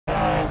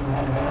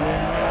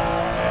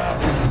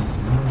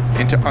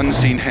into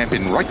unseen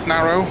hairpin right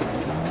narrow,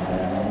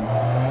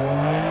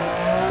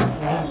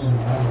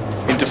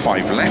 into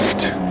 5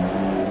 left,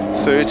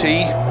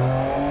 30,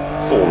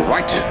 4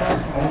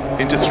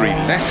 right, into 3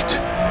 left,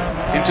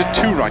 into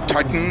 2 right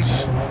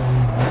tightens,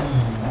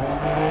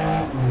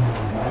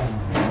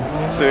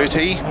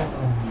 30,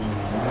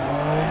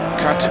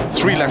 cut,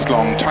 3 left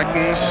long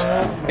tightens,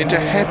 into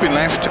hairpin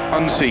left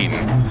unseen.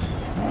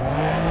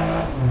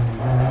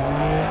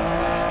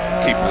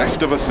 Keep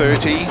left over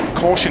 30,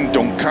 caution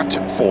don't cut,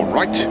 4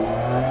 right,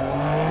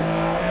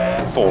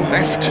 4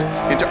 left,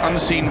 into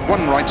unseen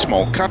 1 right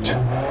small cut,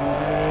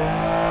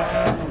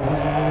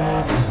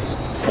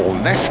 4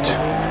 left,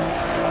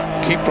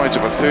 keep right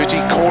over 30,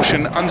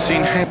 caution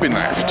unseen hairpin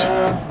left,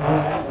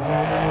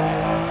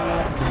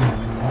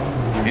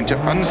 into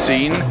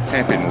unseen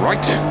hairpin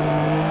right,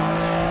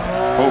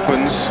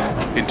 opens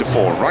into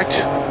 4 right,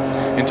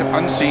 into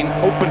unseen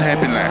open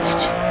hairpin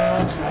left,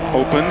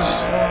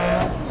 opens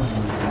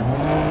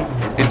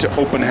into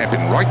open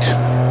hairpin right,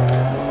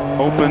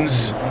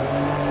 opens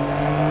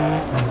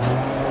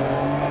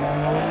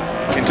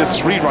into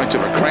 3 right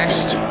over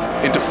crest,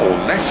 into 4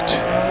 left,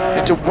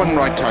 into 1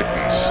 right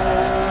tightens.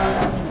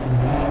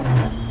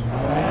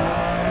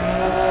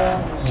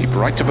 Keep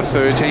right over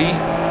 30,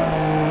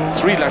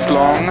 3 left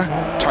long,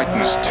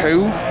 tightens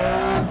 2,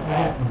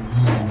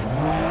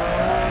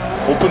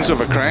 opens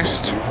over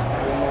crest,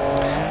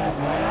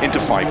 into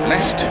 5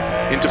 left,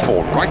 into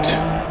 4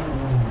 right,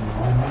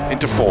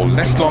 into 4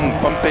 left long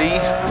bumpy,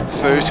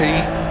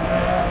 30,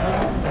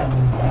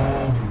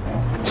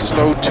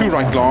 slow 2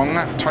 right long,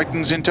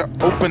 tightens into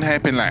open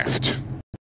hairpin left.